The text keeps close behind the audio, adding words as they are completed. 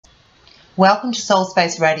Welcome to Soul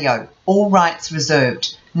Space Radio. All rights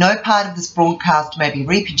reserved. No part of this broadcast may be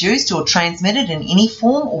reproduced or transmitted in any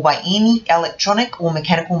form or by any electronic or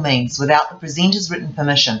mechanical means without the presenter's written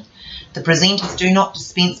permission. The presenters do not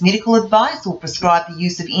dispense medical advice or prescribe the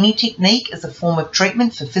use of any technique as a form of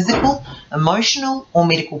treatment for physical, emotional, or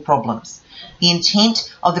medical problems. The intent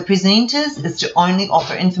of the presenters is to only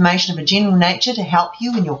offer information of a general nature to help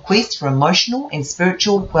you in your quest for emotional and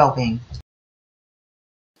spiritual well-being.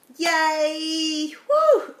 Yay!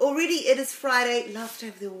 Woo! Already it is Friday, last day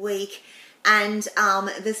of the week, and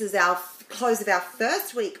this is our close of our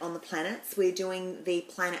first week on the planets. We're doing the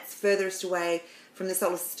planets furthest away from the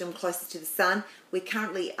solar system, closest to the sun. We're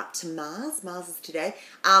currently up to Mars. Mars is today.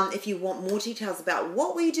 If you want more details about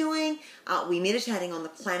what we're doing, we're meditating on the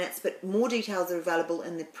planets, but more details are available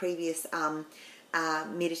in the previous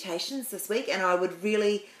meditations this week, and I would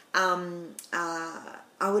really I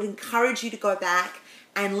would encourage you to go back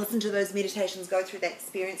and listen to those meditations, go through that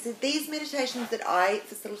experience. So these meditations that I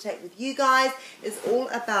facilitate with you guys is all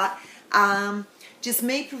about just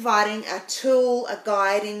me providing a tool, a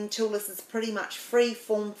guiding tool. This is pretty much free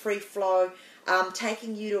form, free flow,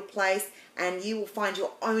 taking you to a place, and you will find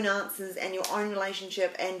your own answers and your own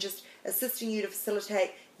relationship, and just assisting you to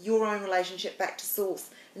facilitate your own relationship back to source.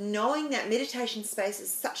 Knowing that meditation space is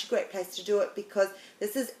such a great place to do it, because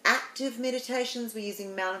this is active meditations. We're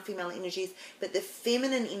using male and female energies, but the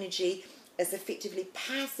feminine energy is effectively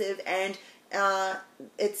passive, and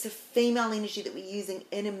it's a female energy that we're using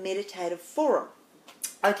in a meditative forum.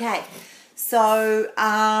 Okay, so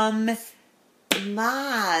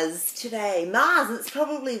Mars today. Mars, it's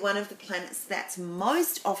probably one of the planets that's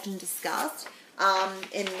most often discussed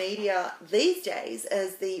in media these days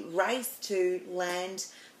as the race to land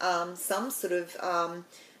some sort of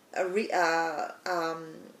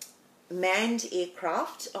manned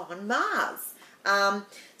aircraft on Mars.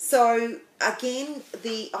 So again,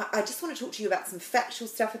 I just want to talk to you about some factual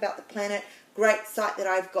stuff about the planet. Great site that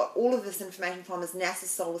I've got all of this information from is NASA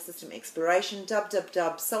Solar System Exploration,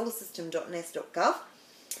 www.solarsystem.nasa.gov.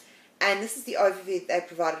 And this is the overview they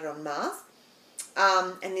provided on Mars.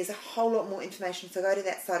 And there's a whole lot more information, so go to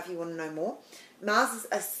that site if you want to know more. Mars is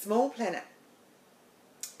a small planet.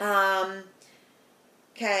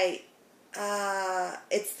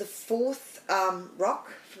 It's the fourth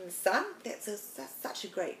rock from the sun. That's such a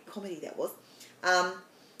great comedy that was.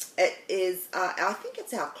 It is, I think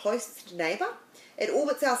it's our closest neighbour. It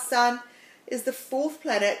orbits our sun, is the fourth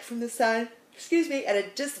planet from the sun, at a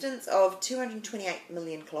distance of 228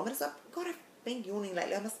 million kilometres. I've been yawning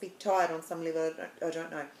lately. I must be tired on some level. I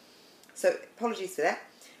don't know. So apologies for that.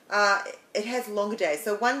 It has longer days.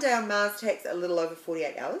 So one day on Mars takes a little over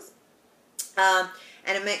 48 hours. And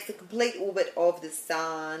it makes a complete orbit of the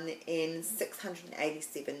sun in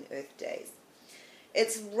 687 Earth days.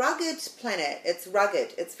 It's a rugged planet. It's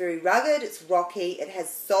rugged. It's very rugged. It's rocky. It has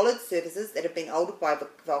solid surfaces that have been altered by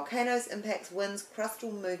volcanoes, impacts, winds,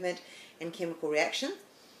 crustal movement, and chemical reactions.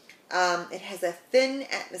 It has a thin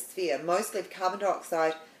atmosphere, mostly of carbon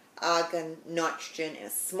dioxide, argon, nitrogen, and a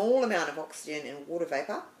small amount of oxygen and water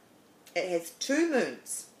vapor. It has 2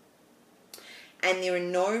 moons, and there are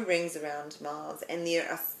no rings around Mars, and there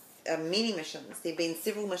are many missions. There have been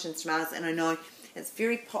several missions to Mars, and I know it's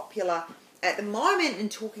very popular at the moment in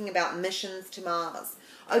talking about missions to Mars.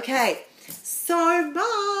 Okay, so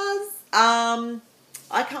Mars,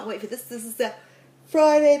 I can't wait for this. This is the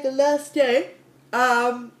Friday, the last day.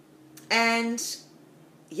 And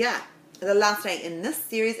yeah, the last day in this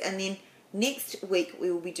series, and then next week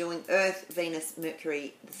we will be doing Earth, Venus,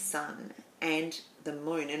 Mercury, the Sun, and the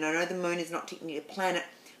Moon. And I know the Moon is not technically a planet,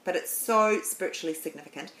 but it's so spiritually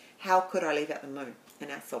significant. How could I leave out the Moon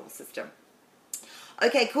in our solar system?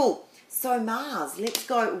 Okay, cool. So Mars, let's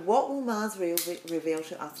go. What will Mars reveal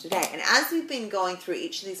to us today? And as we've been going through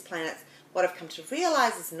each of these planets, what I've come to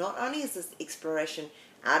realize is not only is this exploration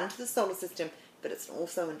out into the solar system, but it's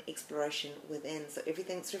also an exploration within. So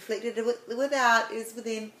everything that's reflected without is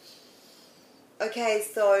within. Okay,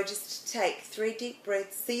 so just take 3 deep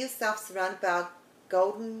breaths. See yourself surrounded by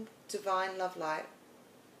golden, divine love light.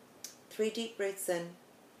 3 deep breaths in.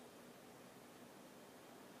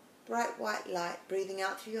 Bright white light, breathing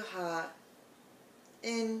out through your heart.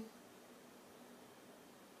 In.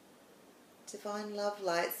 Divine love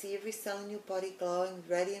light. See every cell in your body glowing with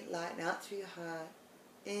radiant light, and out through your heart.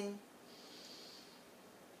 In.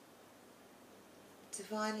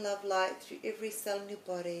 Divine love light through every cell in your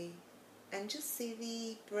body, and just see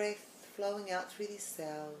the breath flowing out through these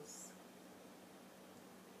cells,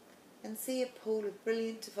 and see a pool of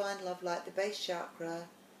brilliant divine love light, the base chakra.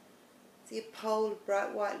 See a pole of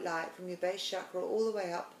bright white light from your base chakra all the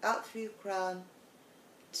way up, out through your crown,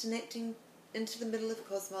 connecting into the middle of the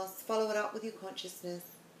cosmos. Follow it up with your consciousness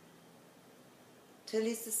till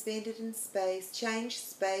you're suspended in space. Change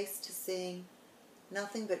space to seeing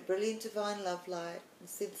nothing but brilliant divine love light. You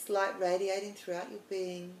see this light radiating throughout your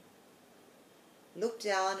being. Look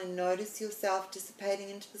down and notice yourself dissipating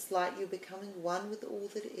into this light. You're becoming one with all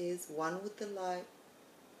that is, one with the light.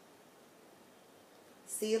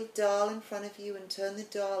 See a dial in front of you and turn the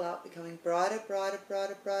dial up, becoming brighter, brighter,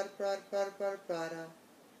 brighter, brighter, brighter, brighter, brighter, brighter.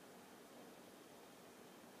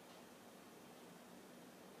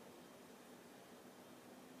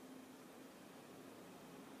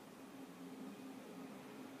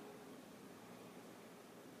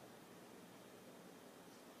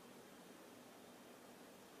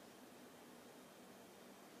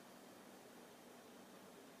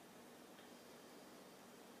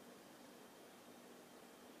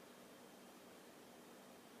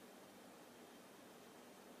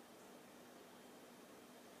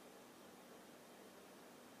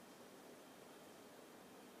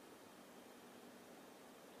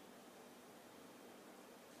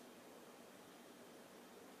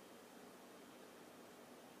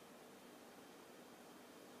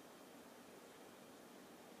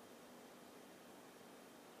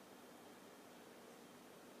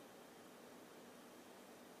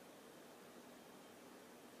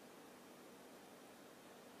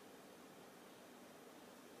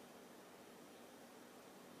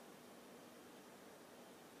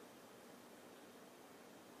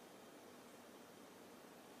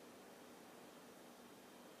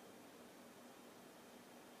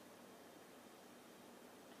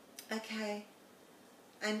 Okay,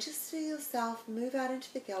 and just feel yourself move out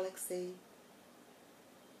into the galaxy,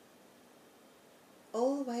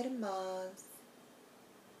 all the way to Mars,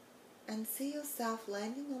 and see yourself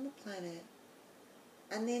landing on the planet,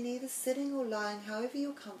 and then either sitting or lying, however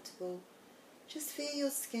you're comfortable. Just feel your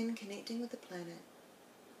skin connecting with the planet,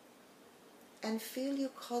 and feel your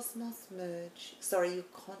cosmos merge, your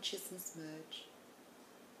consciousness merge,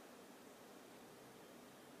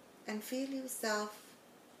 and feel yourself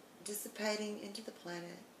dissipating into the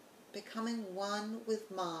planet, becoming one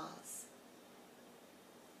with Mars.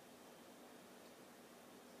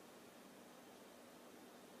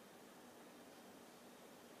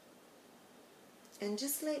 And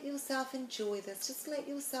just let yourself enjoy this, just let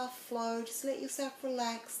yourself flow, just let yourself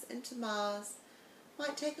relax into Mars.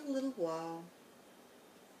 Might take a little while.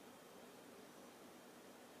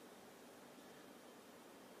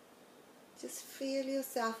 Just feel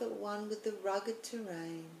yourself at one with the rugged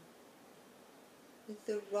terrain, with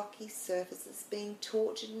the rocky surfaces being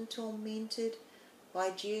tortured and tormented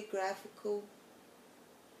by geographical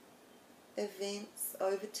events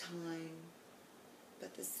over time.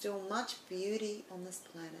 But there's still much beauty on this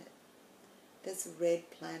planet, this red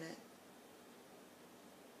planet.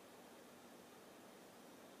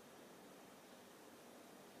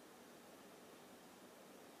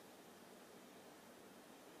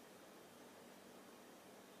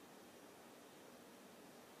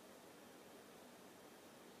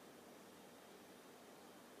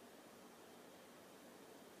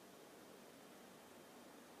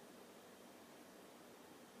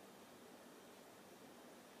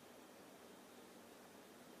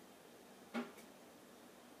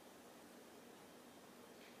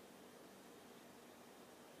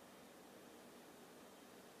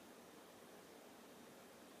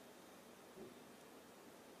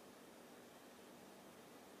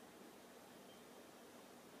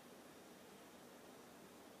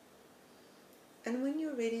 And when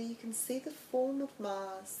you're ready, you can see the form of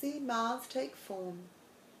Mars. See Mars take form.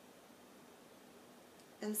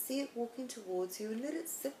 And see it walking towards you, and let it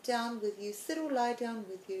sit down with you, sit or lie down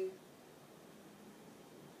with you.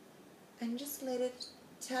 And just let it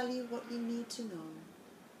tell you what you need to know.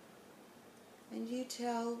 And you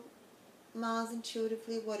tell Mars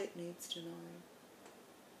intuitively what it needs to know.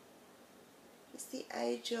 It's the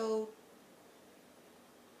age-old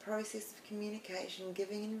process of communication,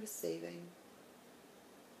 giving and receiving.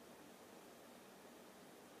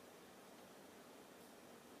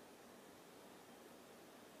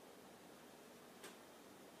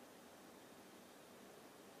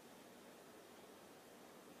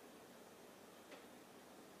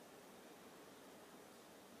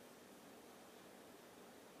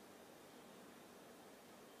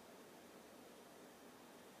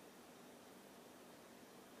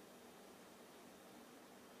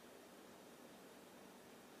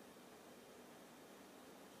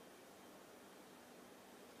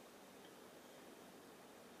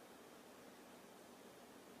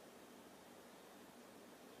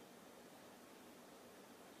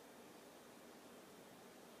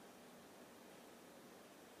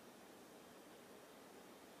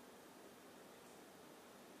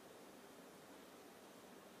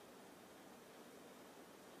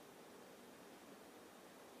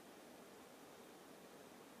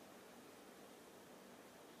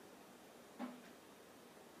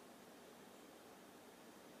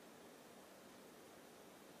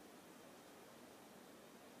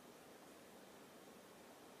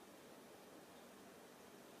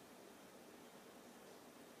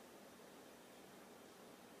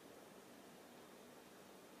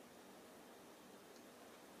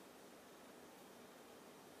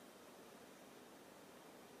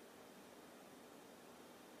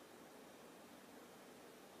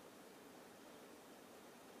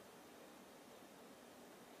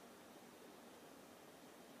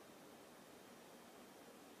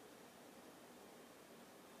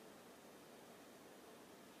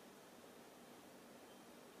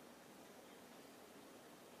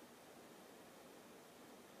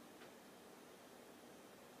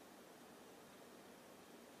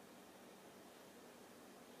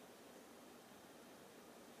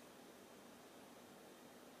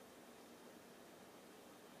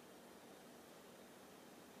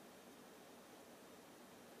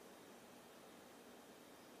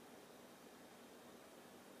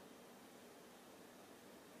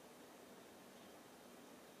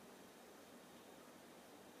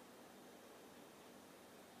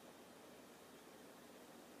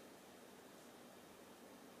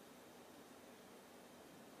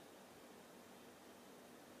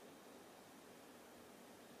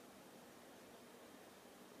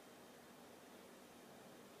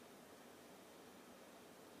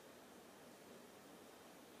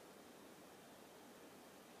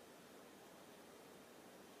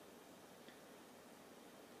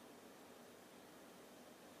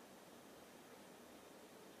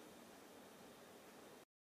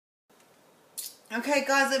 Okay,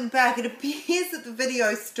 guys, I'm back. It appears that the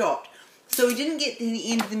video stopped, so we didn't get to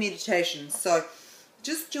the end of the meditation. So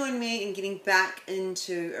just join me in getting back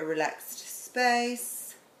into a relaxed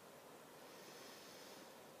space.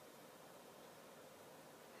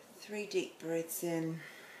 3 deep breaths in,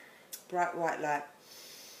 bright white light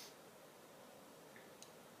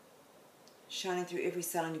shining through every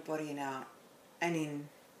cell in your body and out, and in.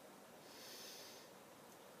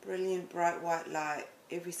 Brilliant bright white light,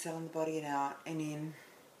 every cell in the body and out, and in.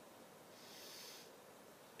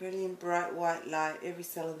 Brilliant bright white light, every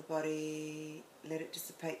cell of the body, let it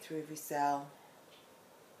dissipate through every cell.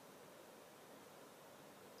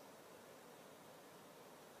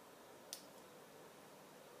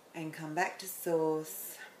 And come back to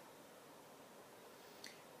source,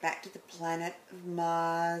 back to the planet of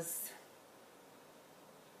Mars.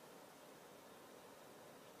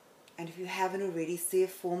 And if you haven't already, see a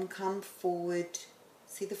form come forward.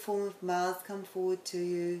 See the form of Mars come forward to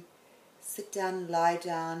you. Sit down, lie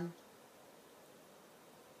down,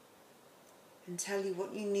 and tell you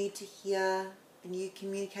what you need to hear, and you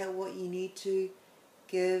communicate what you need to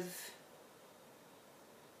give.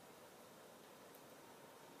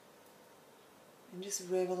 And just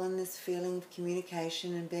revel in this feeling of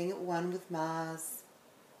communication and being at one with Mars.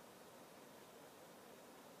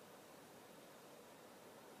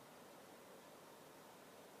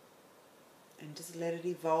 And just let it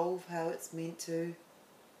evolve how it's meant to,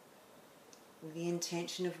 with the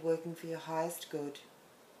intention of working for your highest good.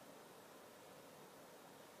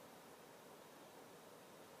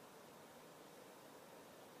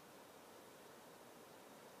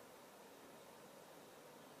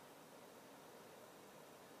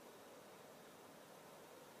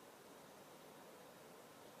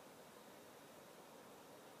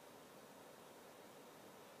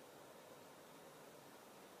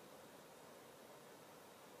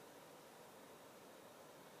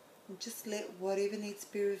 And just let whatever needs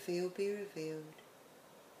to be revealed be revealed.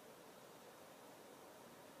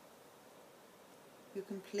 You're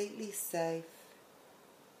completely safe.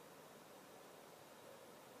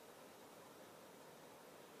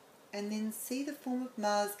 And then see the form of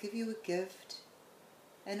Mars give you a gift,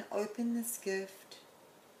 and open this gift.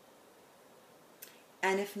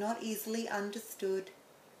 And if not easily understood,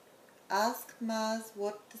 ask Mars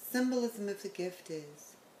what the symbolism of the gift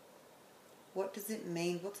is. What does it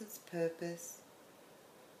mean? What's its purpose?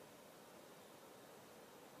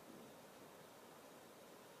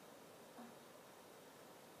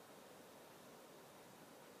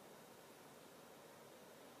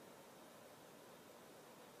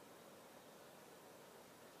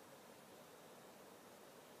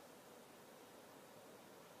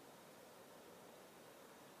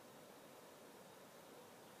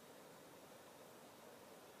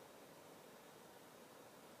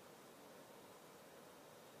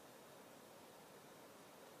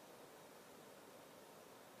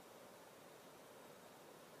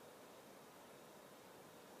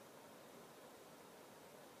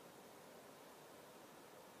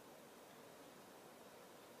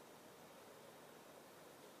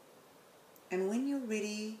 And when you're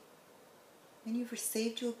ready, when you've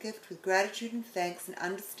received your gift with gratitude and thanks and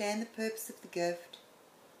understand the purpose of the gift,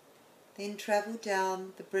 then travel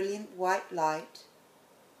down the brilliant white light,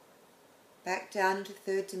 back down into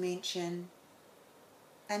third dimension,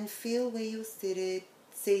 and feel where you're seated.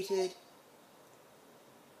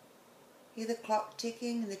 Hear the clock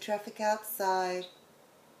ticking and the traffic outside.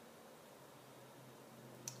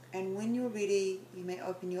 And when you're ready, you may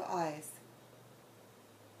open your eyes.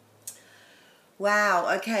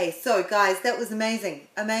 Wow, okay, so guys, that was amazing.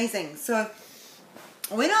 So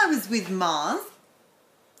when I was with Mars,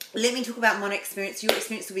 let me talk about my experience. Your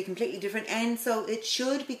experience will be completely different, and so it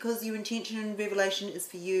should, because your intention and revelation is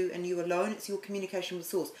for you and you alone. It's your communication with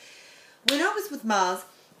Source. When I was with Mars,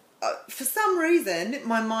 for some reason,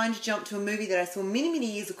 my mind jumped to a movie that I saw many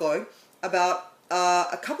years ago about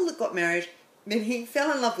a couple that got married, then he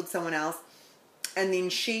fell in love with someone else, and then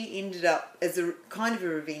she ended up as a kind of a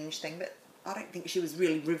revenge thing, but I don't think she was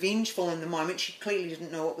really revengeful in the moment. She clearly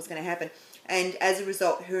didn't know what was going to happen. And as a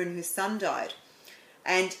result, her and her son died.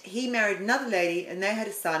 And he married another lady, and they had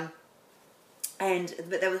a son.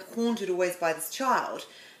 But they were haunted always by this child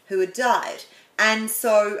who had died. And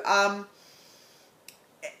so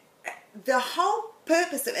the whole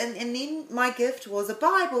purpose of, and then my gift was a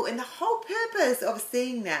Bible. And the whole purpose of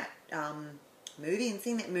seeing that movie and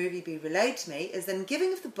seeing that movie be relayed to me is in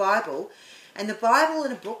giving of the Bible. And the Bible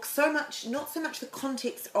in a book, not so much the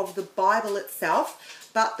context of the Bible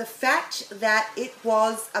itself, but the fact that it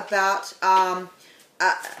was about a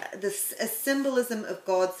symbolism of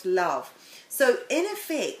God's love. So in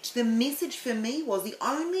effect, the message for me was the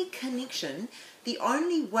only connection, the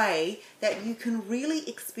only way that you can really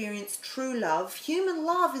experience true love. Human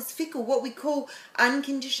love is fickle. What we call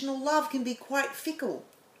unconditional love can be quite fickle.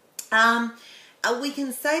 We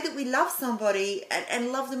can say that we love somebody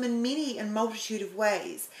and love them in many and multitude of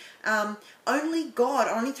ways. Only God,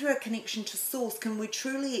 only through a connection to Source, can we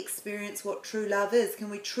truly experience what true love is. Can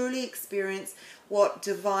we truly experience what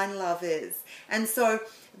divine love is? And so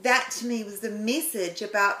that to me was the message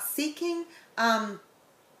about seeking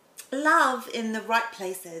love in the right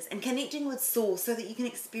places and connecting with Source so that you can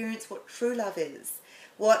experience what true love is,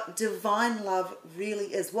 what divine love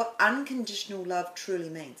really is, what unconditional love truly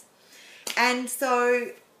means. And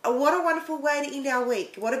so what a wonderful way to end our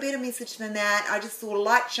week. What a better message than that. I just saw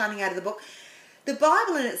light shining out of the book. The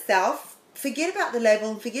Bible in itself, forget about the label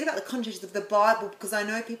and forget about the context of the Bible, because I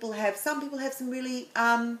know some people have some really,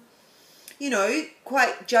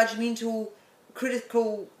 quite judgmental,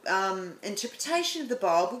 critical interpretation of the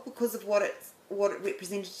Bible because of what it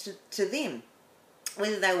represented to them.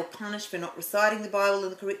 Whether they were punished for not reciting the Bible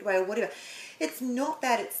in the correct way or whatever. It's not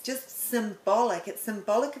that. It's just symbolic. It's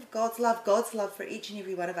symbolic of God's love for each and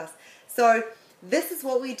every one of us. So this is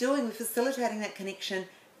what we're doing. We're facilitating that connection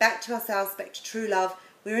back to ourselves, back to true love.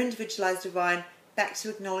 We're individualized divine, back to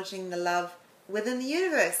acknowledging the love within the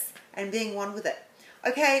universe and being one with it.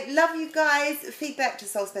 Okay, love you guys. Feedback to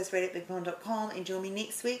soulspaceradio@bigpond.com and join me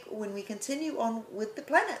next week when we continue on with the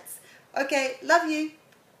planets. Okay, love you.